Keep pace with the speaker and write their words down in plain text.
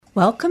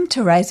Welcome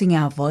to Raising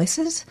Our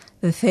Voices,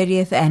 the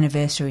 30th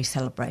anniversary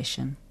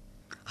celebration.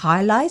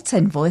 Highlights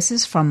and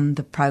voices from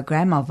the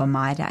program of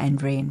Amida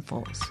and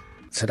Reinforce.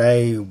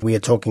 Today we are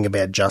talking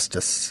about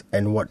justice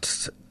and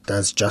what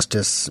does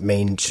justice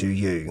mean to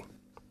you.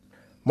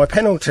 My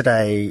panel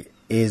today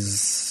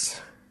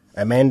is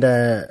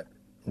Amanda,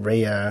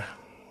 Ria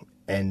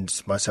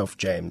and myself,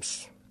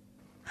 James.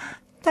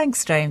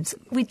 Thanks, James.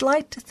 We'd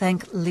like to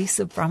thank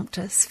Lisa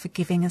Brumptus for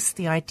giving us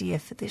the idea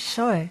for this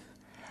show.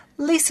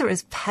 Lisa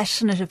is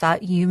passionate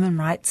about human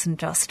rights and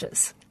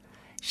justice.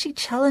 She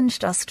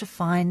challenged us to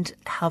find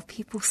how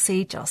people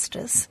see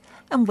justice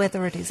and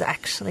whether it is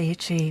actually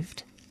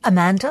achieved.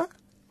 Amanda,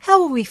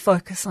 how will we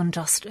focus on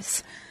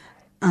justice?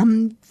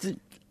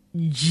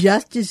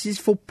 Justice is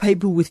for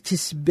people with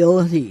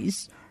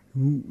disabilities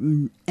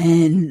and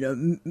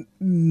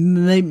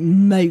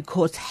may of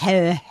course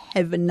have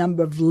a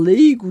number of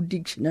legal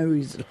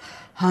dictionaries at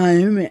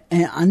home,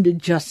 and under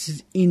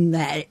justice in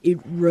that it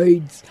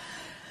reads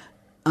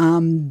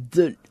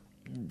the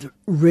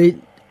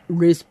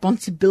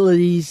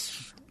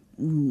responsibilities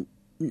to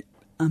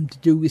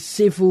do with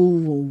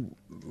civil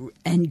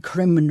and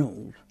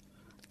criminal.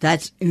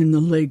 That's in the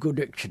legal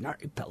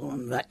dictionary,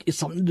 Pelham. That is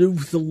something to do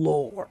with the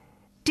law.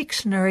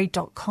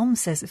 Dictionary.com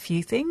says a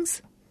few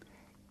things.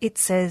 It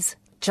says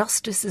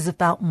justice is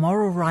about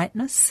moral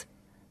rightness,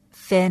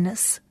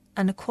 fairness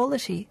and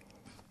equality.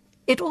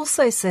 It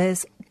also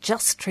says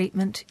just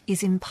treatment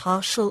is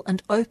impartial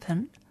and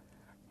open,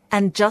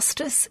 and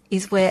justice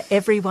is where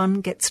everyone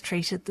gets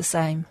treated the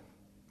same.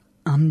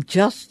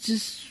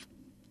 Justice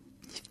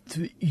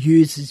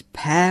uses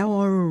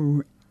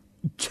power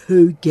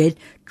to get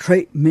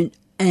treatment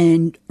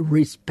and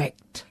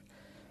respect.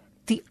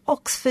 The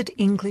Oxford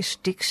English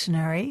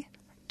Dictionary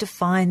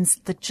defines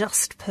the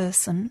just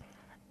person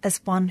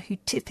as one who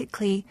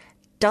typically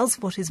does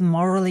what is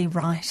morally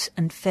right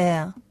and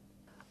fair.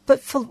 But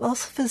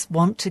philosophers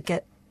want to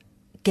get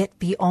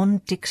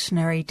beyond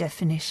dictionary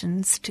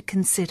definitions to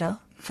consider,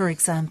 for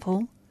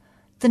example,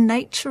 the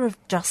nature of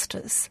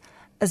justice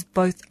as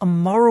both a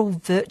moral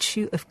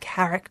virtue of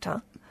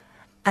character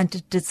and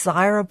a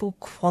desirable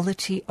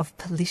quality of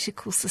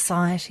political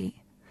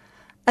society,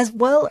 as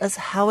well as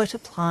how it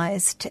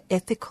applies to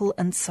ethical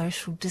and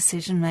social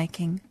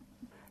decision-making.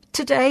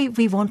 Today,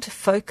 we want to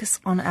focus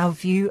on our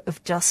view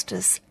of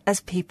justice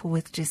as people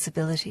with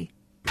disability.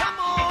 Come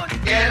on,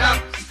 get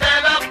up,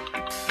 stand up.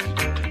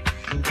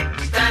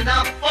 Stand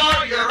up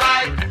for your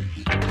right.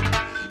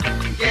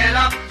 Get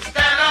up,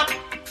 stand up.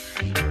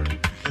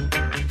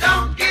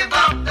 Don't give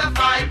up the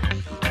fight.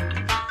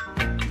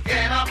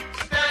 Get up,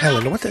 stand up.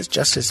 Helen, what does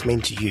justice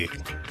mean to you?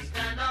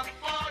 Stand up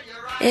for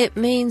your right. It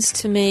means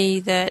to me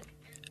that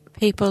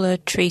people are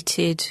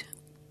treated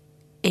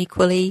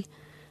equally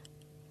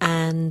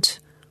and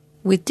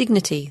with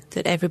dignity,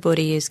 that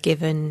everybody is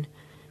given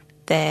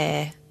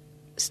their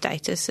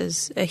status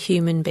as a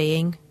human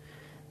being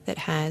that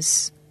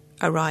has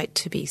a right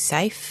to be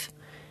safe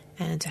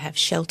and to have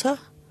shelter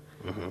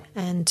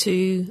and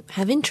to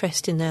have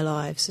interest in their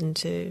lives and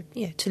to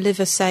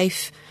live a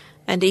safe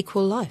and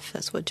equal life.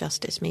 That's what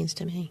justice means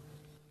to me.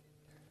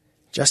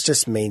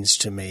 Justice means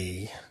to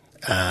me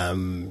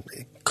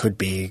it could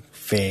be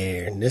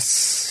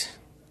fairness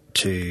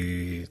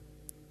to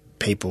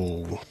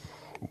people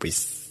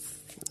with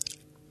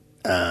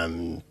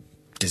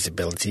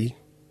disability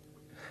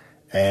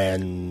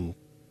and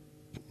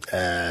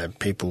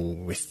people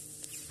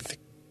with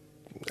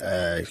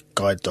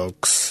guide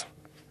dogs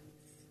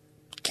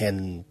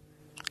can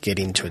get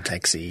into a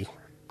taxi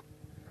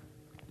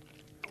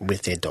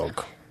with their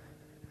dog,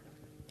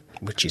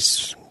 which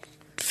is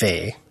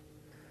fair,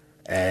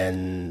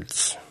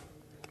 and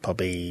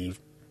probably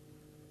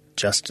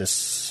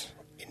justice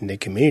in the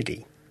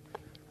community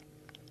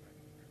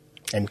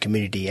and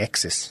community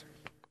access.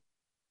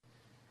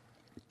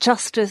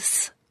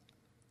 Justice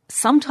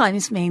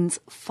sometimes means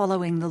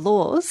following the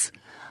laws,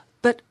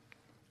 but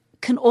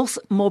can also,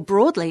 more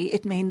broadly,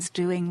 it means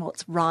doing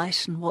what's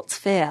right and what's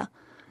fair.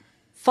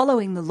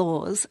 Following the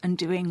laws and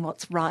doing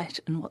what's right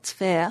and what's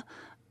fair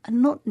are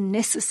not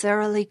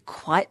necessarily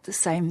quite the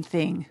same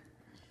thing.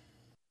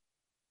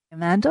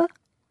 Amanda,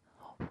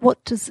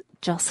 what does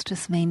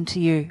justice mean to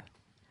you?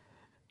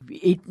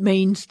 It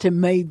means to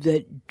me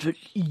that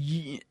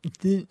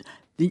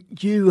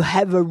you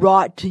have a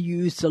right to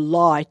use the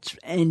lights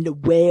and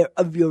aware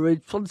of your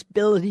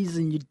responsibilities,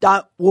 and you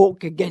don't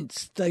walk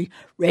against the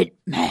red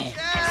man.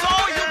 So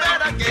you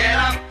better get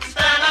up,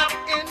 stand up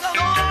in the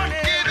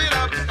morning. Give it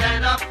up,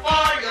 stand up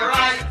for your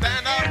right.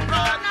 Stand up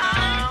right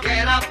now.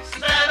 Get up,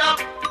 stand up.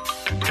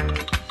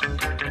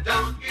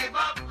 Don't give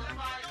up the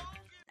fight.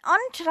 On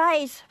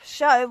today's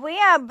show, we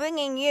are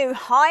bringing you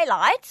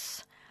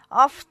highlights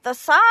of the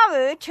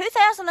SARU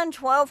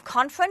 2012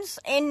 conference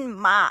in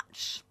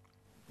March.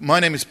 My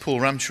name is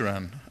Paul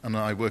Ramcharan and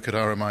I work at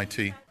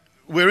RMIT.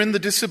 We're in the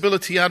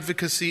Disability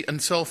Advocacy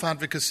and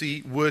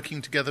Self-Advocacy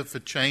Working Together for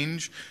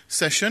Change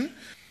session.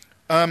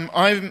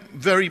 I'm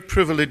very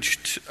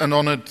privileged and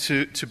honoured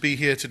to be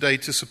here today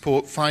to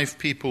support 5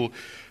 people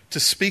to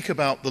speak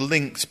about the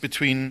links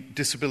between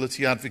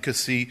disability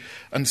advocacy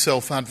and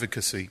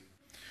self-advocacy.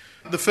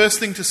 The first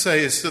thing to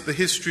say is that the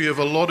history of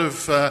a lot of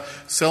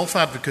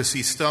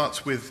self-advocacy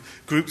starts with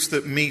groups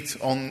that meet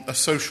on a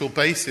social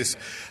basis,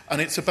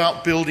 and it's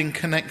about building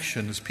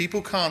connections.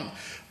 People can't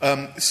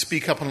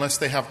speak up unless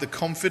they have the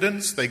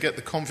confidence. They get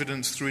the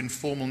confidence through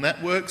informal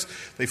networks.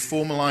 They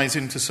formalise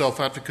into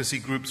self-advocacy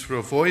groups for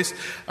a voice,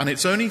 and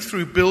it's only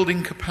through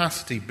building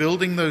capacity,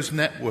 building those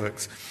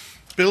networks,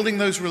 building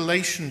those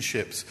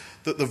relationships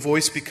that the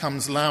voice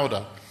becomes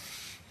louder.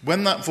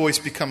 When that voice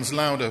becomes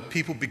louder,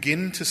 people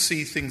begin to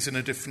see things in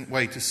a different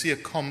way, to see a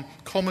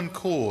common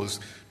cause,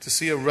 to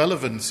see a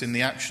relevance in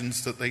the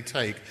actions that they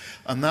take.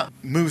 And that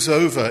moves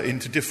over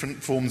into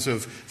different forms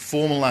of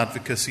formal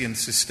advocacy and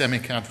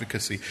systemic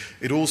advocacy.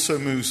 It also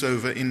moves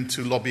over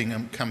into lobbying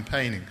and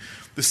campaigning.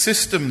 The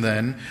system,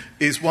 then,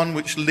 is one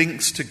which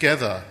links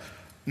together.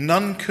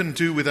 None can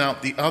do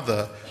without the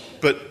other,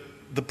 but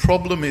the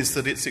problem is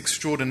that it's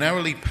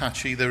extraordinarily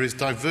patchy. There is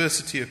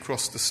diversity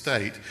across the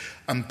state,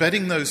 and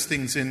bedding those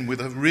things in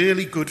with a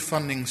really good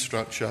funding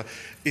structure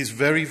is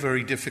very,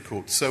 very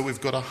difficult. So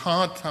we've got a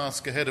hard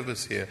task ahead of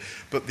us here,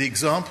 but the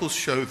examples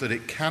show that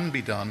it can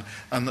be done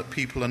and that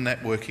people are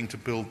networking to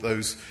build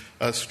those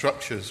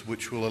structures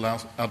which will allow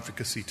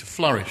advocacy to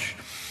flourish.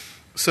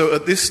 So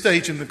at this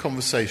stage in the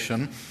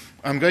conversation,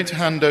 I'm going to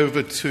hand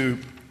over to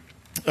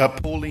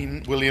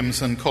Pauline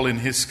Williams and Colin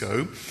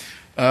Hisco.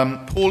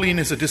 Pauline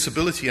is a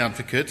disability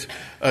advocate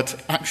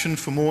at Action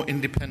for More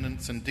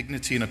Independence and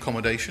Dignity in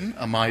Accommodation,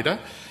 AMIDA,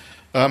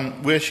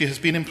 where she has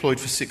been employed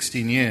for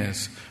 16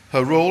 years.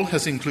 Her role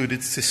has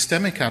included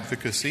systemic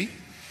advocacy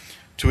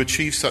to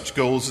achieve such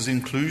goals as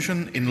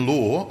inclusion in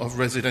law of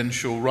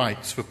residential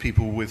rights for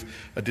people with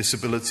a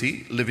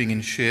disability living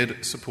in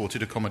shared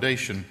supported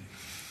accommodation.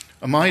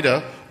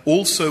 AMIDA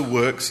also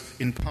works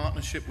in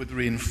partnership with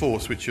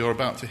Reinforce, which you're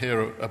about to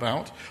hear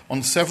about,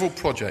 on several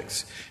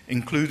projects,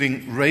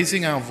 including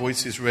Raising Our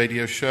Voices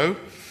radio show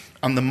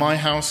and the My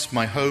House,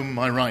 My Home,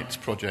 My Rights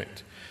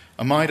project.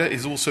 AMIDA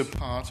is also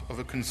part of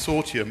a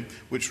consortium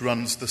which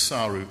runs the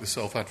SARU, the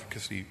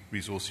Self-Advocacy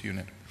Resource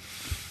Unit.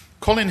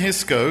 Colin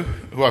Hisco,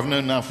 who I've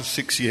known now for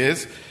 6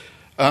 years,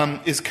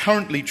 is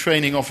currently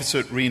training officer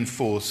at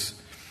Reinforce.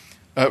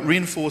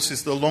 Reinforce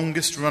is the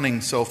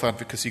longest-running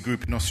self-advocacy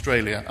group in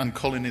Australia, and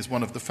Colin is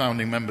one of the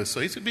founding members. So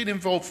he's been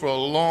involved for a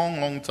long,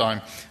 long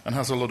time and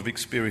has a lot of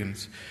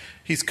experience.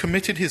 He's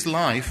committed his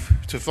life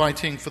to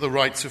fighting for the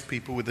rights of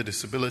people with a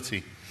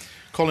disability.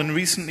 Colin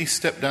recently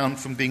stepped down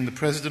from being the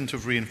president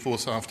of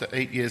Reinforce after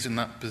 8 years in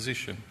that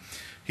position.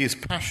 He is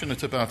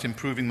passionate about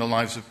improving the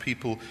lives of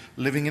people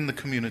living in the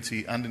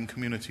community and in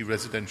community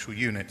residential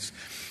units.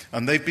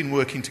 And they've been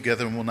working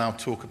together and will now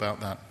talk about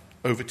that.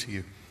 Over to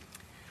you.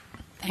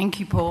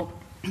 Thank you, Paul.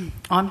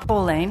 I'm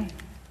Pauline,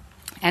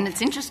 and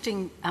it's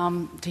interesting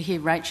to hear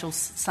Rachel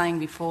saying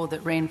before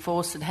that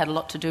Reinforce had a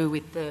lot to do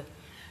with the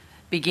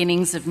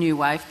beginnings of New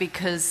Wave,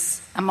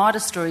 because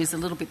AMIDA's story is a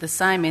little bit the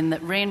same in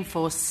that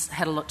Reinforce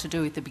had a lot to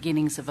do with the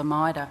beginnings of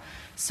AMIDA.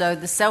 So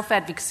the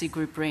self-advocacy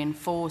group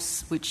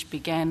Reinforce, which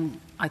began,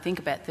 I think,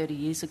 about 30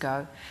 years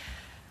ago,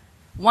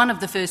 one of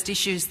the first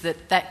issues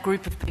that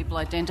group of people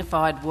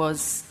identified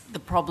was the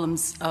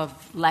problems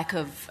of lack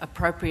of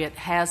appropriate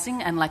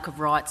housing and lack of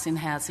rights in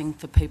housing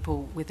for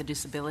people with a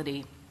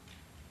disability.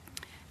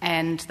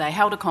 And they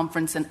held a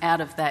conference, and out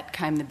of that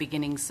came the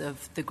beginnings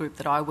of the group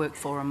that I work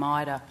for,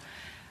 AMIDA.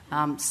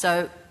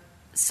 So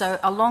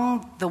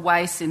along the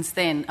way since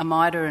then,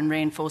 AMIDA and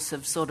Reinforce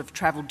have sort of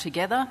travelled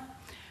together.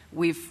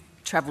 We've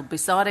travelled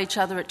beside each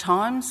other at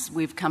times.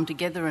 We've come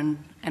together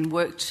and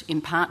worked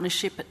in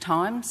partnership at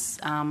times.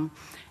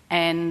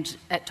 And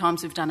at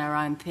times we've done our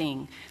own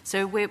thing.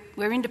 So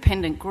we're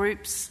independent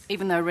groups.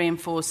 Even though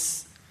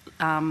Reinforce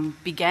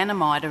began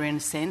AMIDA in a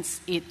sense,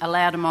 it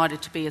allowed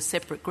AMIDA to be a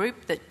separate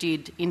group that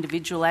did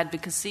individual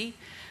advocacy.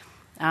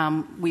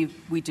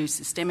 We do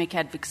systemic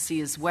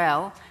advocacy as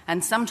well,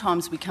 and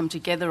sometimes we come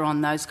together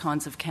on those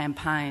kinds of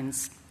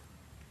campaigns.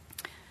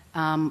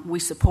 We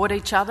support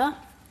each other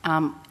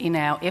in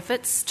our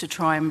efforts to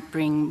try and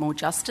bring more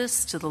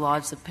justice to the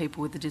lives of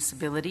people with a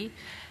disability.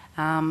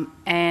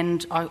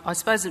 And I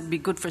suppose it would be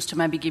good for us to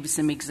maybe give you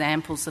some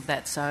examples of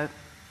that. So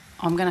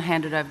I'm going to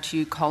hand it over to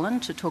you, Colin,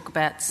 to talk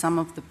about some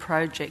of the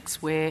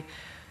projects where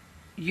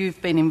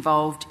you've been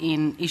involved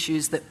in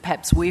issues that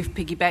perhaps we've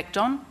piggybacked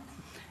on,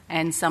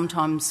 and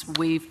sometimes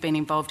we've been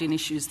involved in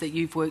issues that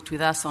you've worked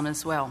with us on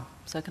as well.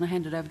 So can I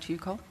hand it over to you,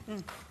 Colin?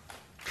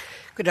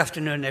 Good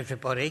afternoon,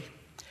 everybody.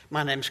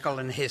 My name's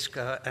Colin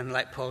Hisco, and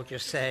like Paul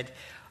just said,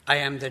 I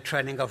am the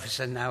training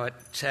officer now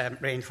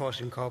at Reinforce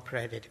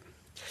Incorporated.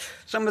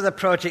 Some of the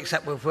projects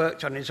that we've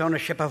worked on is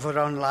ownership of our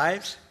own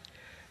lives,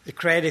 the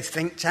creative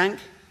think tank,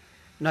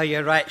 Know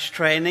Your Rights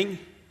training,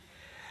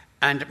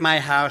 and My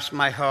House,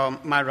 My Home,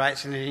 My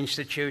Rights in an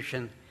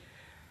Institution.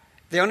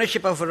 The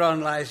ownership of our own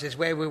lives is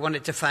where we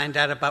wanted to find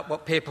out about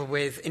what people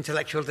with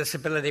intellectual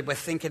disability were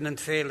thinking and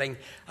feeling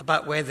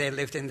about where they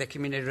lived in the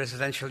community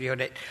residential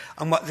unit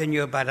and what they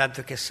knew about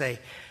advocacy.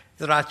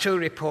 There are 2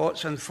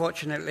 reports.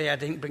 Unfortunately, I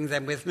didn't bring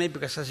them with me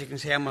because, as you can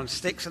see, I'm on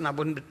sticks and I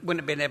wouldn't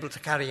have been able to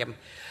carry them.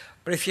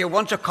 But if you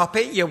want a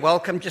copy, you're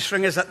welcome. Just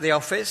ring us at the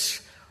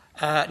office,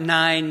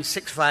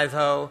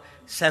 9650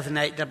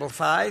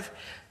 7855.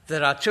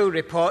 There are 2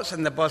 reports,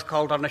 and they're both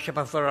called Ownership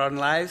of Our Own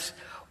Lives.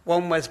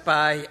 One was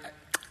by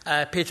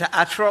Peter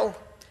Attrell,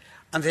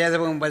 and the other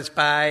one was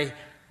by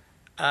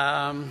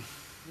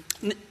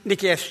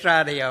Nicky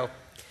Estradio.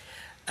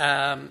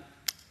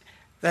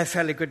 They're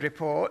fairly good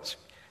reports.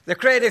 The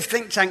Creative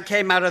Think Tank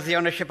came out of the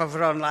Ownership of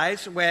Our Own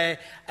Lives, where,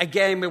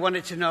 again, we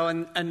wanted to know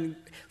and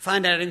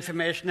find out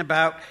information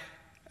about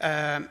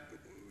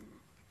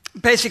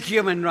basic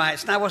human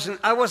rights. And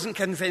I wasn't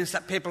convinced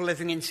that people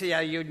living in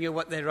CRU knew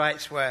what their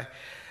rights were.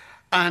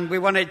 And we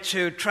wanted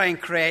to try and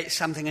create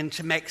something and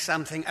to make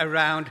something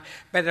around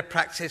better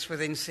practice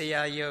within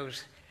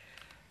CRUs.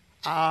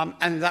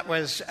 And that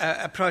was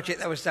a project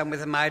that was done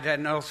with Amida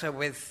and also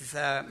with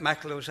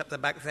Michael, who's up the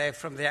back there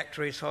from the Act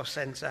Resource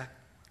Centre.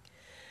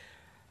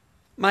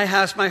 My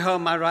house, my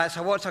home, my rights.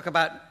 I won't talk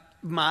about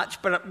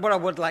much, but what I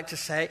would like to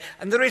say,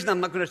 and the reason I'm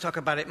not going to talk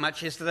about it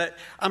much, is that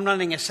I'm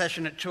running a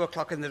session at 2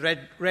 o'clock in the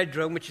Red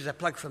Room, which is a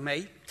plug for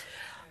me.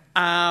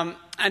 And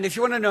if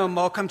you want to know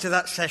more, come to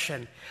that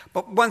session.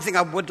 But one thing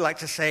I would like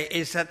to say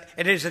is that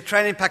it is a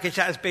training package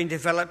that has been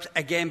developed,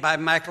 again, by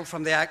Michael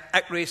from the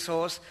Act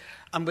Resource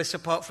and with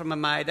support from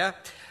Amida.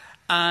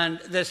 And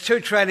there's 2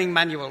 training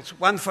manuals,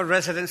 one for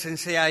residents in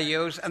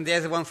CRUs and the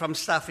other one from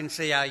staff in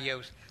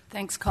CRUs.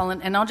 Thanks,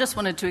 Colin. And I just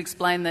wanted to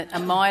explain that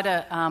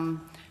Amida,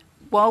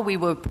 while we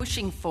were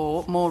pushing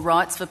for more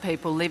rights for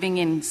people living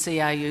in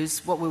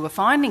CRUs, what we were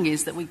finding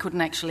is that we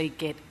couldn't actually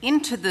get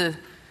into the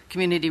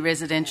community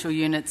residential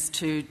units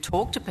to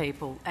talk to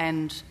people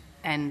and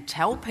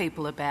tell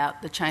people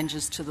about the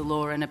changes to the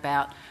law and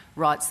about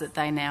rights that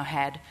they now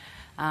had.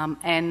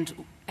 And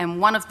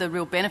one of the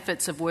real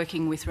benefits of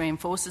working with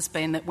Reinforce has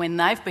been that when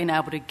they've been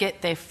able to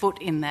get their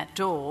foot in that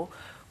door,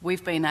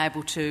 we've been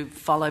able to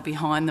follow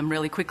behind them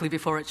really quickly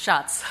before it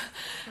shuts.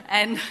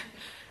 And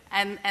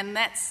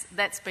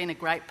that's been a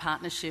great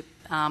partnership.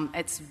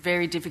 It's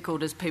very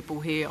difficult, as people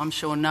here I'm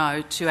sure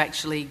know, to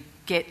actually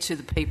get to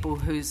the people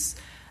who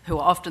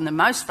are often the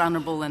most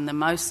vulnerable and the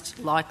most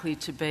likely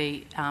to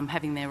be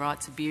having their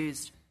rights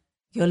abused.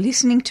 You're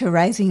listening to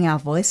Raising Our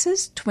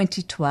Voices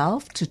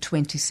 2012 to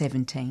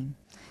 2017,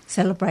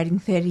 celebrating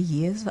 30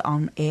 years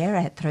on air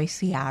at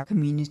 3CR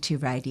Community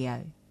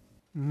Radio.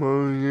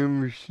 My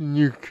name is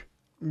Nick.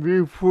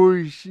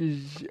 Reinforce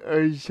is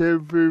a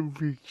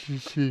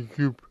self-advocacy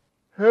group.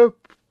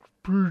 Help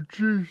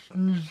produce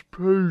this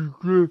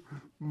program,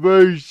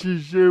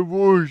 Raising Our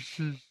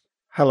Voices.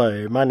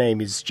 Hello, my name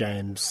is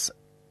James,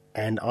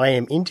 and I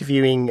am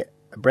interviewing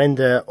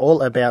Brenda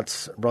all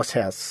about Ross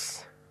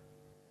House.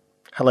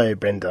 Hello,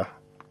 Brenda.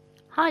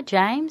 Hi,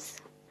 James.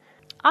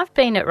 I've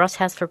been at Ross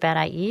House for about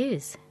 8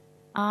 years.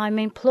 I'm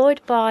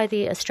employed by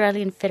the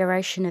Australian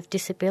Federation of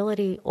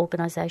Disability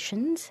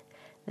Organisations.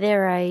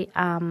 They're a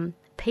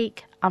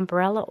peak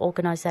umbrella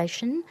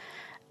organisation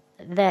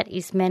that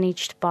is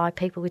managed by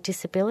people with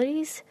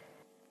disabilities,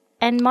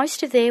 and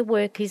most of their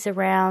work is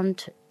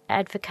around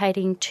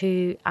advocating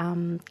to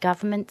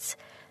governments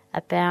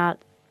about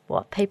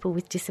what people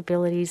with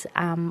disabilities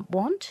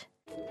want.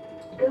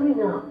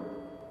 Going up.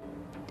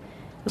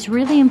 It's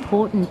really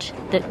important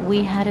that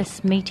we had a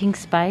meeting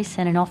space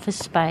and an office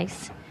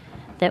space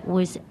that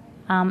was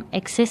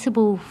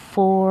accessible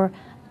for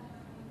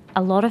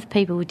a lot of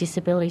people with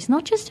disabilities,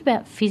 not just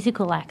about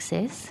physical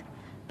access,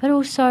 but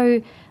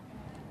also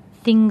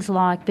things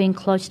like being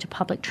close to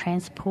public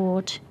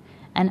transport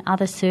and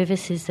other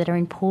services that are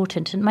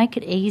important, and make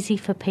it easy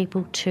for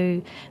people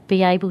to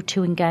be able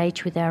to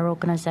engage with our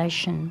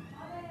organisation.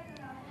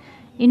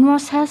 In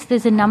Ross House,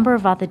 there's a number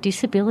of other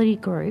disability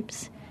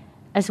groups,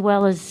 as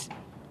well as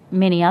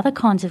many other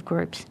kinds of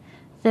groups,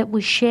 that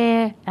we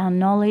share our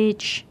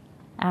knowledge,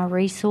 our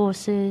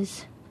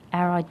resources,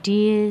 our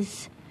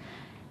ideas,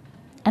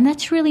 and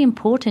that's really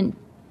important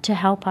to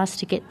help us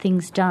to get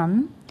things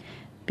done,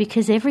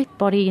 because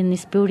everybody in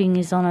this building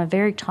is on a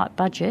very tight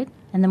budget,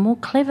 and the more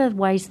clever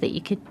ways that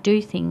you could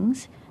do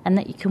things and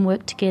that you can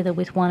work together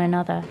with one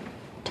another,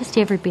 just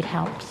every bit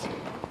helps.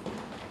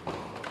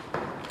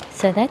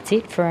 So that's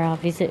it for our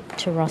visit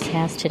to Ross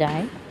House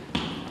today.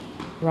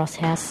 Ross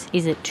House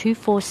is at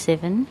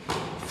 247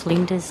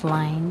 Flinders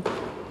Lane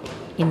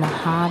in the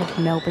heart of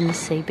Melbourne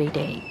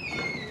CBD.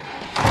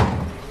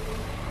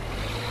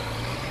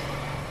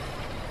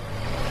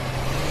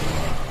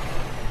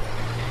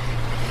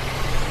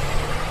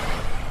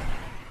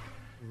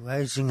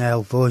 Raising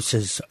Our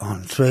Voices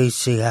on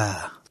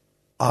 3CR.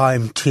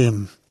 I'm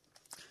Tim.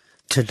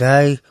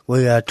 Today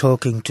we are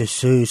talking to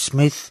Sue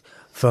Smith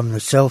from the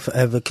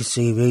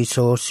Self-Advocacy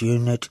Resource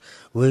Unit.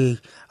 We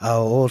are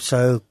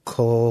also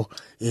call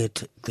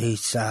it the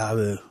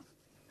SARU.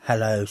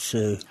 Hello,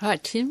 Sue. Hi,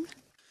 Tim.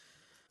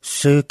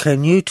 Sue,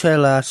 can you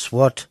tell us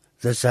what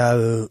the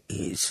SARU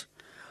is?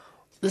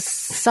 The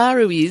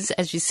SARU is,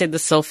 as you said, the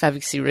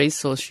Self-Advocacy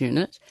Resource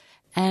Unit,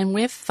 and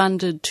we're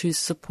funded to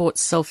support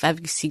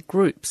self-advocacy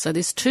groups. So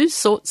there's two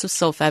sorts of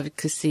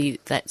self-advocacy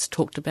that's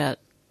talked about,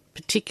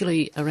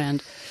 particularly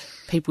around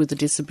people with a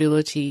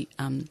disability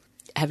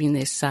having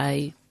their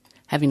say,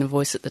 having a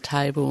voice at the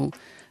table,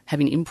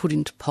 having input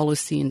into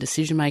policy and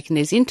decision-making.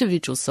 There's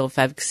individual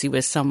self-advocacy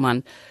where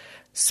someone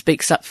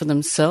speaks up for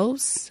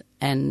themselves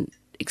and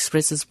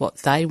expresses what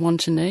they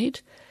want to need.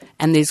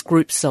 And there's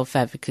group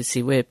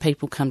self-advocacy where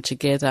people come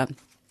together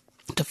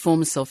to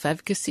form a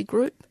self-advocacy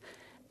group.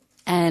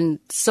 And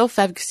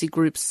self-advocacy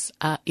groups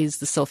is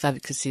the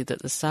self-advocacy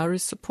that the SARU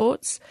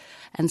supports.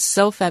 And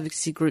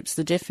self-advocacy groups,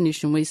 the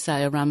definition we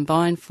say, are run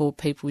by and for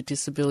people with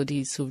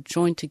disabilities who have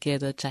joined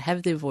together to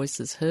have their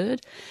voices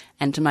heard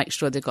and to make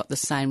sure they've got the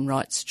same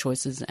rights,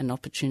 choices and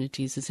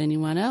opportunities as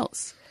anyone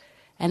else.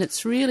 And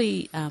it's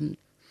really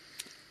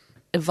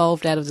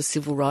evolved out of the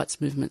civil rights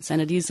movements,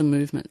 and it is a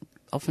movement.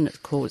 Often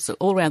it's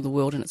all around the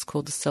world, and it's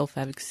called the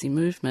self-advocacy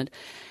movement.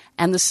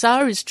 And the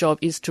SARU's job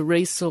is to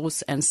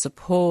resource and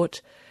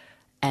support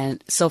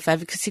and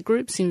self-advocacy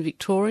groups in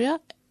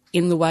Victoria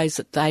in the ways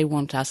that they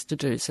want us to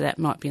do. So that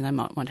might be they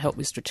might want help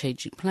with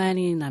strategic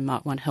planning, they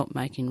might want help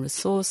making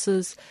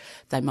resources,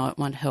 they might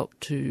want help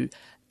to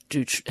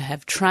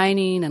have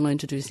training and learn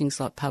to do things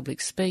like public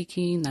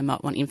speaking, they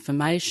might want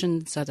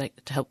information so to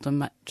help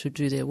them to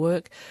do their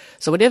work.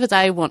 So whatever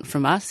they want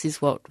from us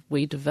is what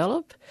we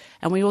develop,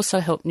 and we also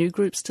help new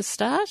groups to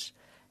start,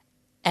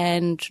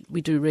 and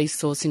we do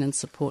resourcing and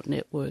support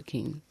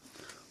networking.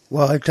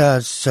 Why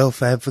does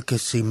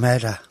self-advocacy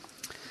matter?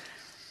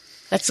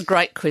 That's a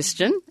great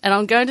question, and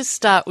I'm going to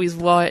start with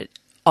why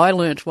I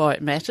learnt why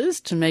it matters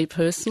to me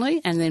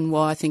personally, and then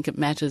why I think it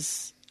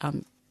matters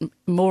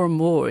more and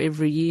more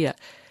every year.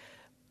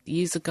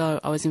 Years ago,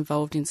 I was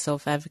involved in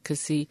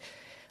self-advocacy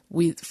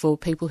for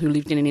people who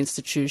lived in an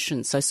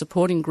institution, so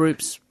supporting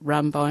groups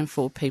run by and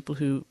for people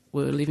who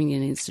were living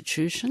in an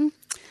institution.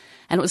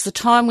 And it was the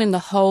time when the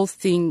whole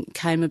thing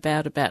came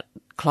about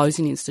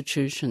closing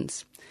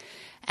institutions.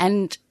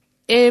 And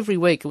every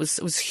week, it was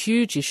a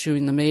huge issue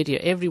in the media.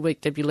 Every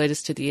week there'd be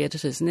letters to the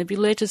editors, and there'd be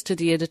letters to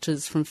the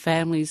editors from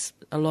families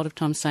a lot of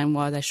times saying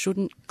why they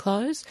shouldn't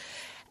close.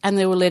 And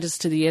there were letters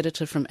to the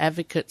editor from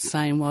advocates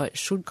saying why it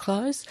should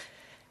close.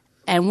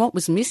 And what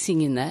was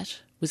missing in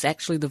that was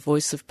actually the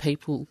voice of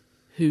people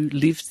who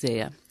lived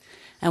there.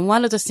 And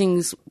one of the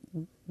things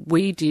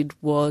we did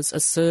was a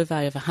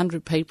survey of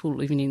 100 people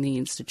living in the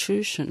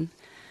institution,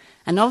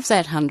 and of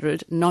that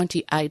 100,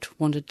 98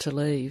 wanted to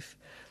leave.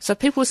 So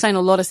people were saying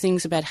a lot of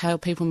things about how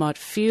people might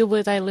feel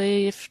where they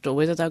left or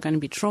whether they were going to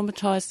be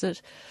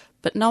traumatised,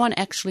 but no one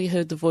actually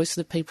heard the voice of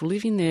the people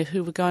living there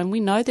who were going,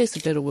 we know there's a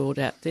better world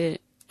out there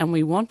and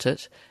we want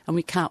it and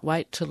we can't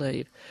wait to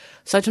leave.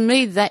 So to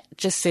me, that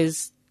just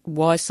says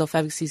why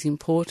self-advocacy is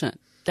important,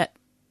 that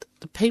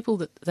the people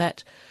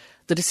that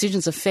the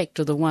decisions affect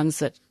are the ones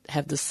that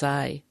have the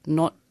say,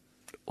 not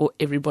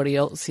everybody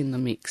else in the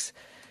mix.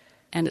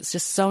 And it's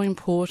just so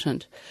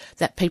important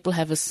that people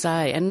have a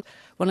say. And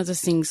one of the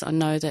things I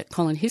know that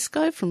Colin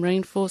Hisco from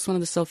Reinforce, one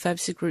of the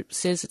self-advocacy groups,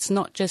 says it's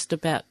not just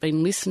about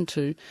being listened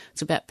to,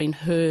 it's about being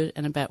heard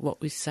and about what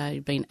we say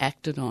being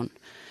acted on.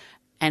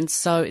 And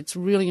so it's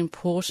really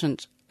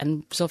important,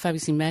 and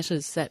self-advocacy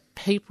matters, that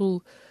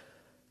people,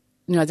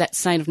 that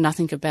saying of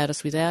nothing about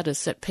us without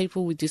us, that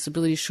people with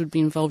disabilities should be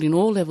involved in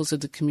all levels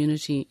of the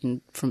community,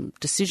 from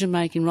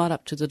decision-making right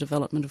up to the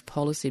development of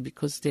policy,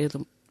 because they're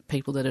the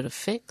people that it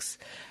affects.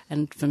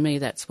 And for me,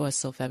 that's why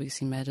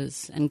self-advocacy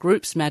matters. And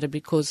groups matter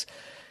because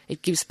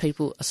it gives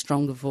people a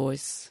stronger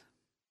voice.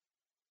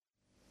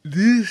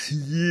 This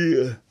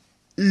year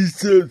is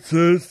the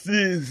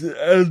 30th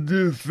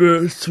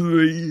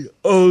anniversary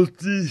of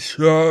the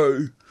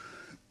show,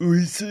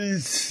 which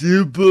is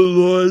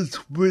symbolised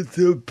with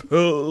the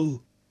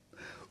pearl,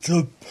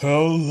 the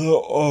power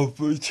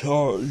of a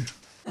show.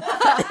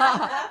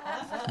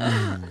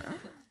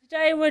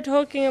 Today we're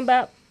talking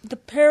about the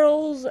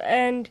perils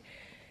and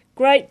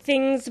great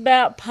things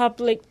about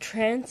public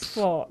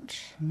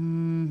transport.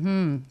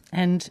 Mm-hmm.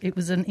 And it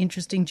was an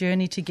interesting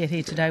journey to get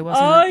here today,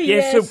 wasn't it? Oh,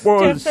 yes, it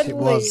was. Definitely. It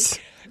was.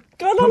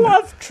 Gotta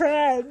love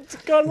trams.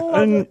 Gotta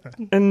love it.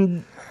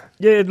 And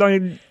yeah,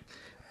 they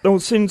were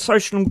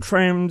sensational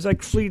trams.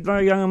 Actually,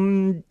 they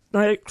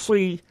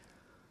actually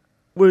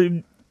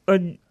were.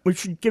 We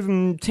should give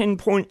them 10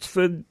 points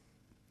for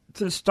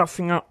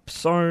stuffing up.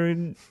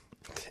 So.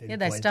 Yeah,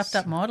 they stuffed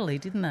up mightily,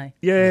 didn't they?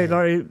 Yeah,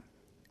 they.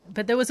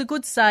 But there was a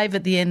good save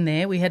at the end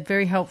there. We had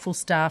very helpful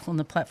staff on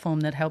the platform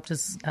that helped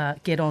us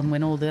get on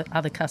when all the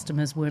other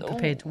customers weren't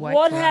prepared to wait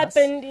for us. What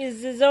happened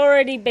is there's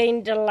already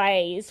been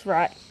delays,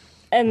 right?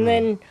 And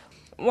then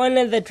one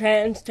of the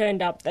trams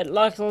turned up that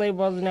luckily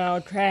wasn't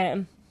our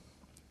tram.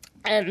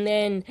 And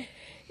then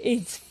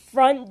its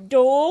front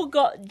door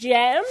got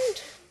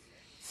jammed.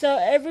 So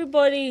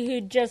everybody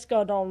who just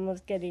got on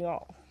was getting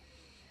off.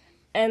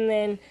 And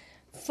then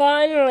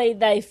finally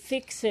they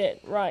fix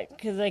it, right,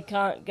 because they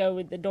can't go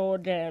with the door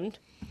jammed.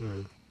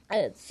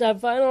 So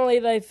finally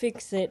they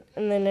fix it,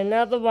 and then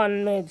another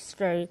one moves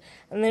through,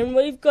 and then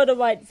we've got to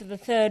wait for the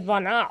third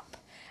one up.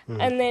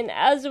 And then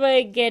as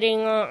we're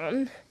getting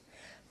on,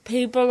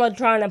 people are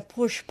trying to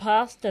push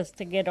past us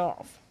to get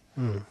off.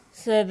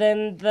 So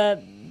then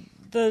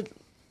the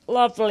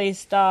lovely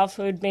staff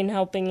who had been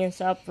helping us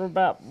up for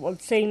about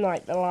what seemed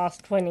like the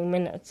last 20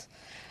 minutes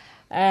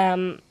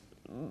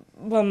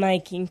were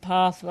making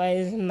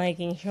pathways and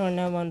making sure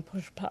no one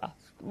pushed past,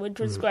 which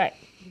was great.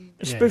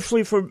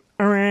 Especially for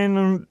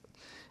Aran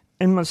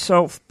and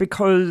myself,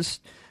 because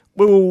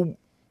we're all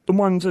the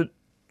ones that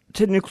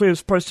technically are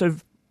supposed to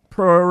have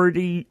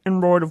priority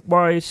and right of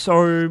way,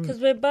 so... Because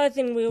we're both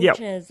in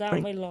wheelchairs,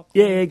 aren't we, Lachlan?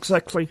 Yeah,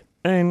 exactly.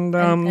 And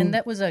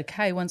that was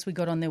okay. Once we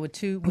got on, there were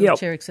 2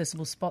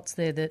 wheelchair-accessible spots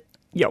there that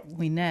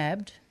we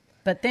nabbed.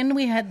 But then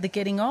we had the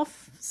getting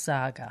off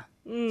saga.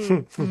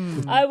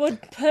 I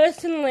would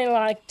personally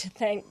like to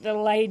thank the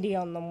lady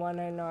on the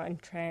 109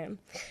 tram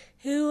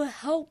who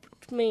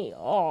helped me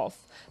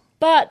off.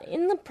 But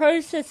in the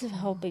process of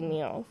helping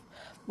me off,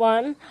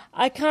 one,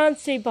 I can't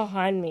see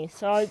behind me,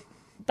 so I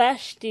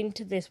bashed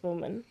into this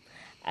woman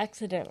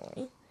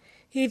accidentally,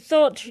 who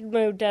thought she'd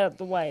moved out of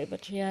the way,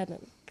 but she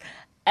hadn't.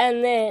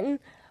 And then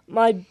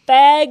my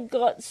bag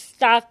got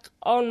stuck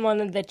on one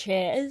of the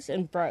chairs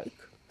and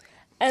broke.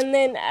 And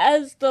then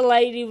as the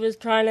lady was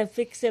trying to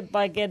fix it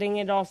by getting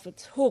it off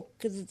its hook,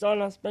 because it's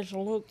on a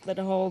special hook that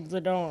holds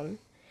it on,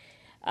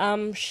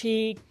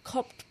 she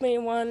copped me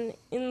one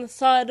in the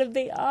side of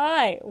the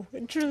eye,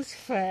 which was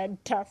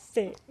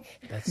fantastic.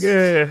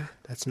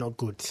 That's not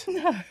good.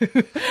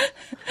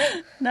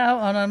 No,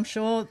 and I'm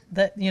sure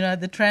that,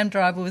 the tram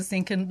driver was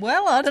thinking,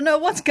 well, I don't know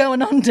what's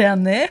going on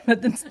down there,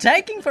 but it's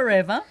taking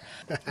forever.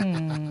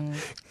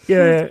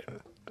 Yeah.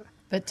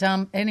 But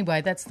anyway,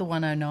 that's the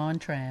 109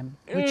 tram,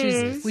 which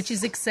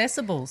is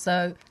accessible.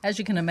 So as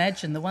you can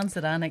imagine, the ones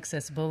that aren't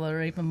accessible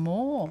are even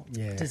more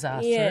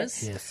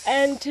disastrous. Yes.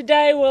 And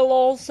today we'll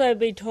also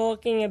be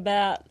talking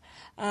about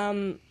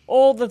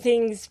all the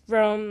things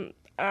from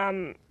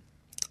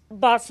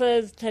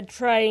buses to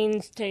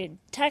trains to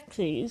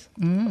taxis.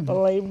 I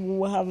believe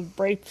we'll have a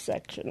brief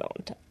section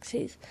on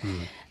taxis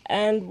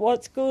and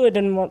what's good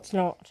and what's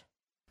not.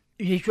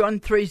 Yes, you're on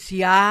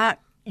 3CR,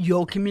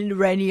 your community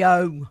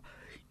radio.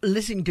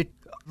 Listening to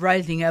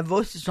Raising Our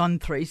Voices on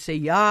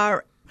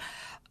 3CR,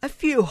 a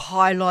few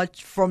highlights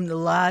from the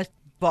last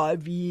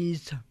 5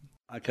 years.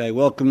 Okay,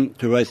 welcome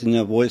to Raising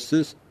Our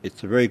Voices.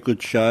 It's a very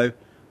good show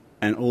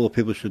and all the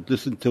people should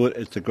listen to it.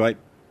 It's a great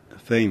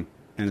theme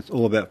and it's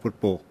all about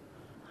football.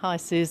 Hi,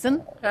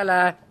 Susan.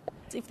 Hello.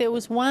 If there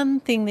was one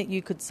thing that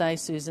you could say,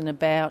 Susan,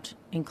 about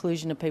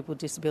inclusion of people with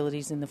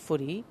disabilities in the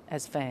footy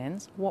as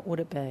fans, what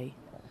would it be?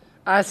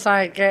 I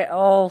say get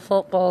all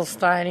football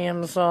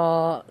stadiums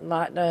or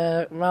like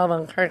the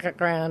Melbourne Cricket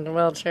Ground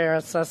wheelchair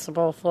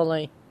accessible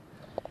fully.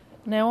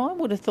 Now, I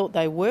would have thought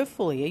they were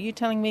fully. Are you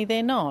telling me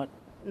they're not?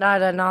 No,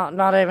 they're not.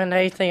 Not even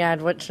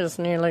Etihad, which is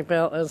newly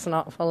built, is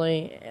not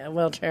fully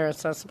wheelchair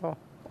accessible.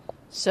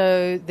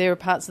 So there are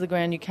parts of the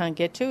ground you can't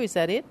get to, is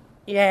that it?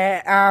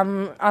 Yeah,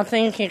 I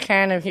think you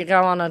can if you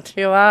go on a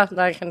tour.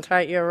 They can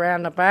take you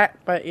around the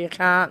back, but you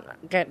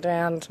can't get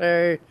down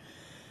to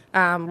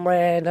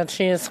where the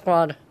cheer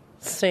squad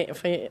sit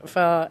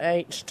for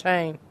each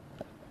team.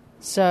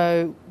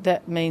 So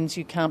that means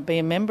you can't be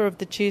a member of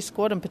the cheer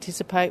squad and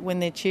participate when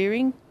they're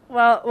cheering?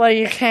 Well,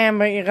 you can,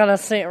 but you've got to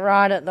sit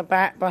right at the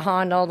back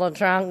behind all the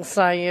drunks,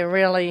 so you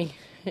really,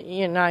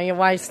 you're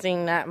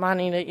wasting that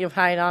money that you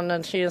paid on the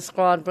cheer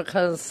squad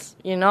because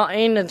you're not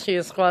in the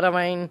cheer squad. I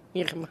mean,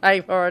 you can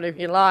pay for it if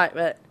you like,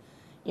 but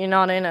you're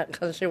not in it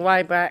because you're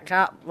way back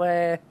up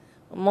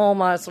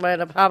almost where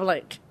the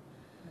public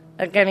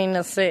are getting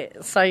to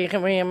sit. So you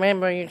can be a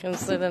member, you can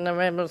sit in the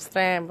member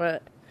stand,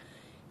 but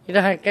you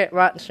don't get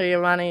much for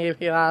your money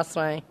if you ask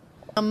me.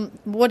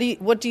 What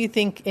do you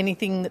think,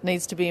 anything that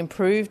needs to be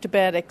improved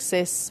about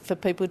access for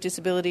people with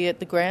disability at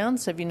the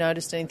grounds? Have you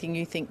noticed anything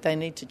you think they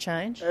need to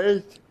change?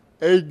 At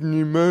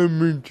the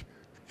moment,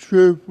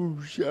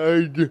 Travel's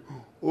Aid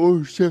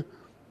also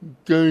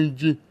going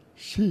to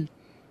sit.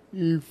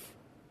 If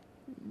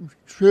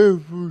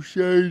Travel's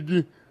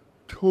Aid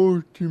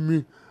talk to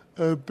me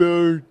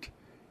about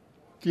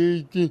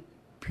getting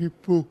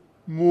people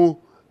more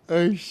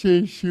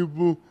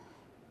accessible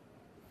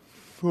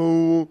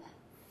for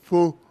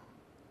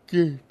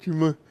getting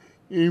my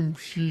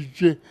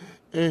MCG,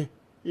 and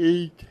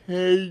it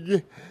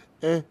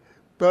had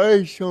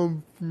by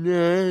something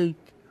that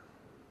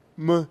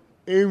my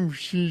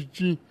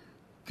MCG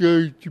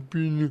going to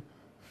be the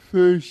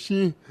first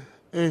thing,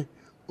 and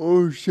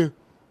also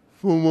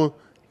for my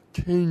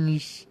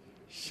tennis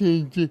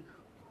center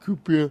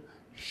could be a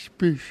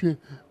special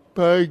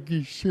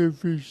baggage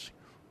service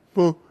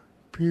for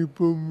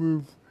people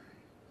with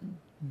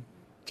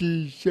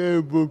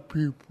disabled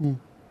people.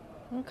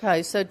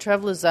 Okay, so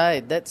Traveller's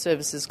Aid, that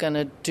service is going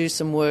to do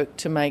some work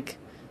to make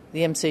the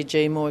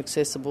MCG more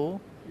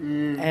accessible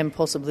and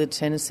possibly the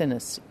tennis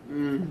centres.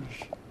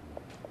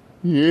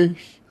 Yes.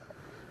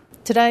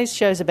 Today's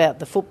show's about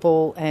the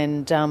football,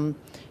 and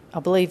I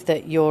believe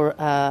that you're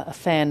a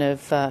fan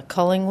of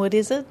Collingwood,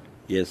 is it?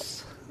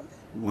 Yes,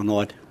 one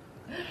night.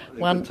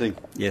 One.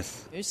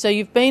 Yes. So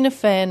you've been a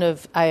fan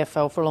of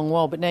AFL for a long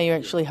while, but now you're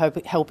actually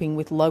helping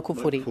with local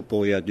footy.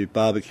 Football, yeah. I do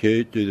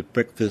barbecue, do the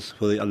breakfast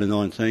for the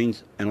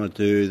under-19s, and I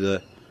do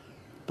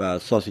the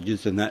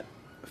sausages and that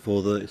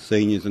for the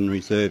seniors and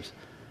reserves.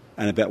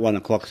 And about 1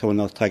 o'clock someone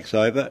else takes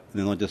over, and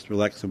then I just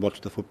relax and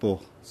watch the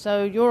football.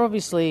 So you're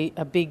obviously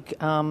a big,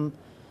 a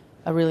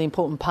really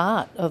important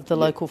part of the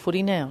local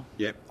footy now.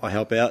 Yep, I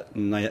help out,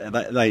 and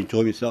they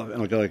enjoy myself,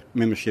 and I got a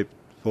membership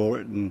for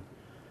it, and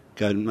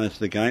go to most of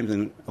the games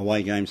and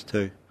away games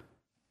too.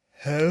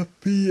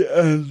 Happy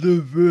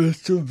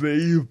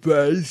anniversary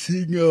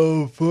Raising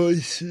Our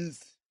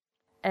Voices.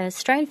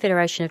 Australian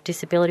Federation of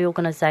Disability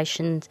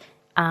Organisations,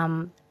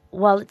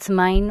 while its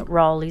main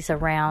role is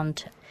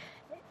around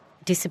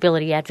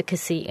disability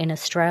advocacy in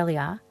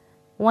Australia,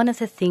 one of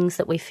the things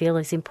that we feel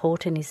is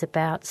important is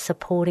about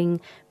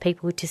supporting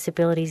people with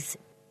disabilities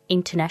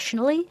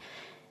internationally.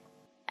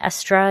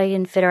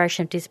 Australian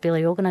Federation of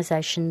Disability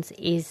Organisations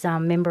is a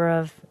member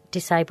of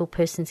Disabled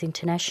Persons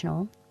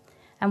International,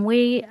 and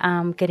we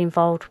get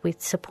involved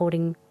with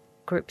supporting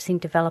groups in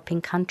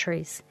developing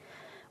countries.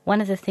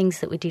 One of the things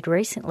that we did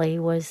recently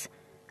was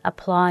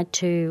applied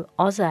to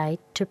AusAid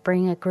to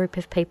bring a group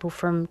of people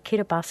from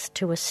Kiribati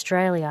to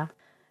Australia.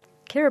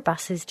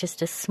 Kiribati is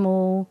just a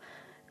small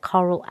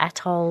coral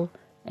atoll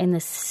in the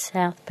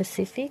South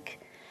Pacific,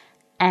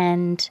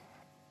 and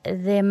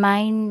their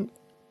main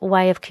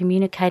way of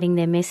communicating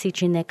their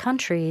message in their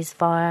country is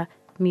via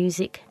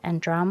music and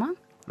drama.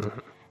 Mm-hmm.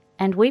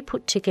 And we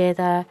put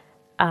together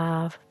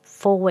a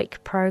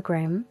 4-week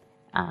program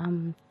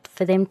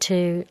for them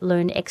to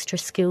learn extra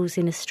skills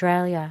in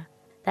Australia.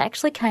 They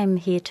actually came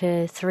here to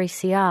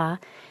 3CR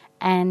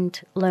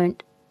and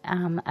learnt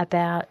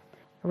about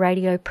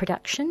radio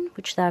production,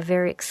 which they're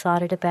very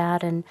excited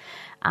about, and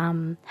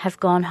have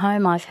gone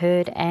home, I've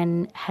heard,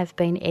 and have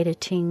been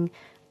editing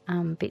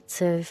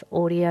bits of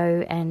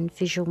audio and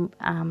visual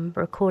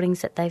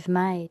recordings that they've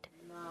made.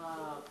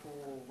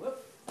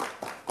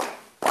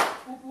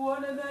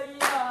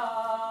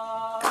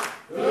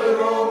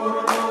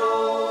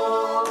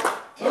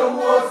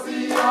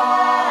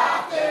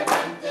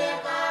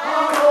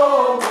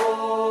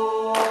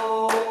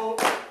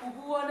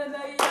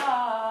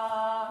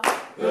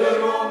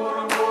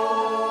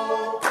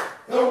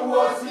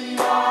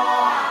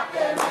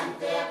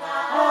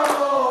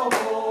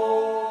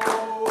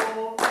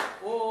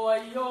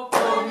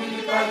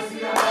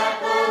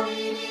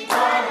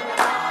 Dominicana,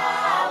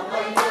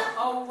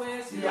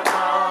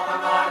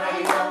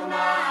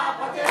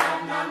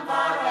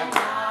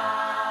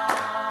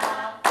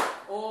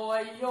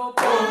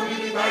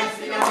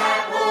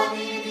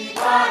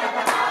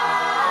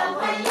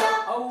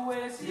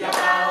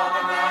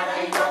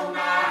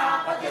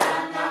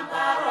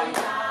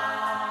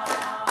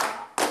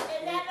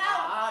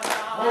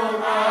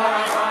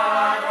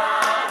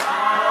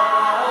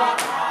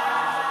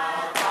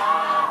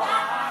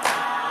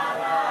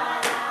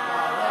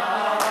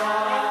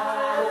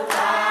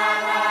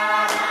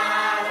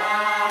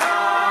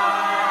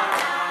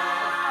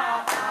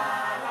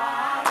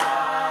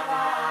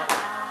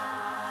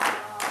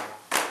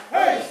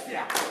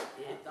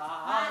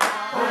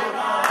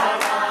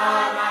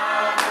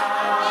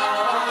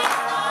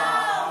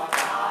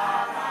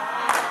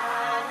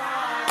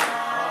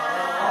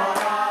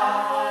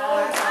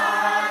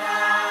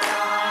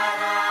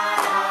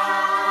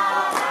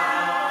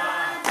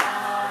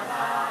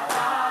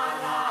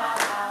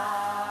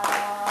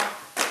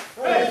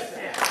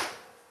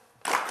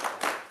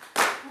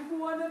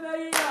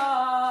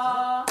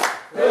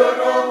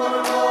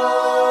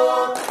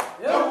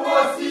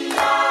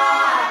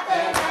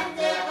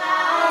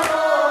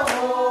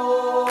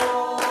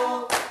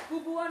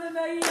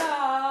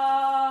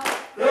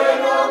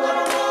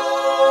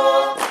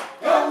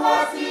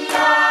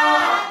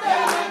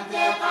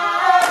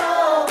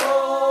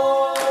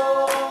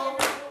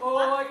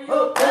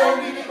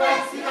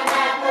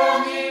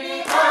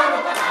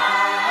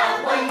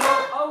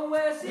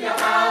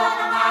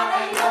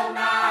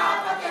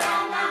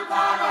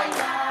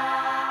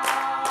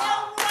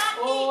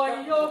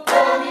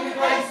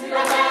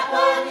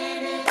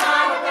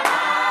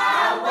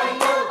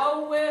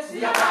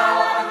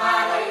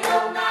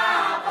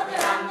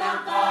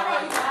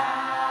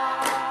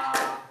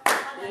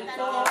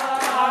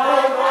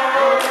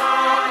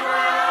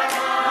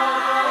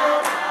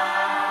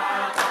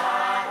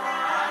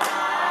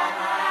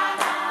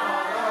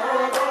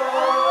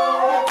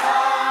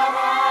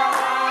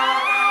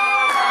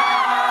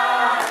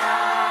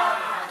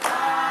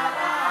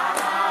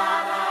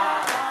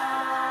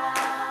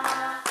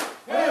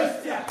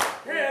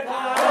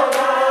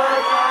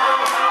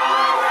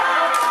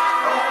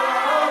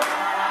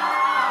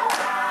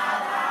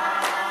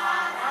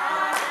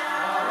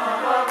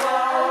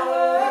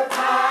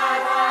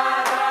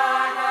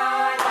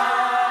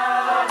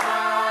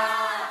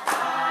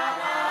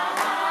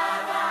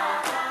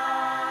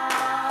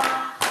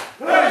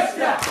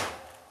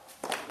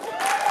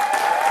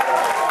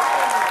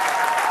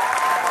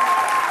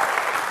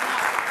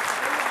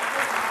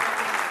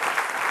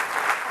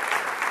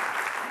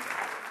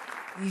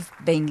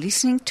 been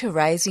listening to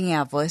Raising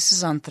Our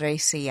Voices on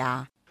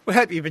 3CR. We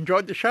hope you've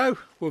enjoyed the show.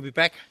 We'll be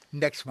back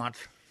next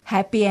month.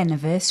 Happy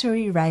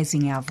anniversary,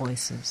 Raising Our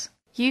Voices.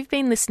 You've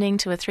been listening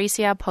to a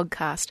 3CR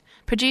podcast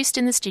produced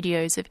in the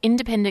studios of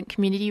independent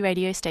community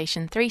radio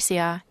station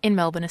 3CR in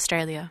Melbourne,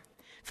 Australia.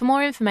 For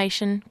more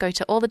information, go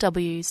to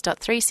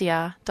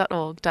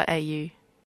allthews.3cr.org.au.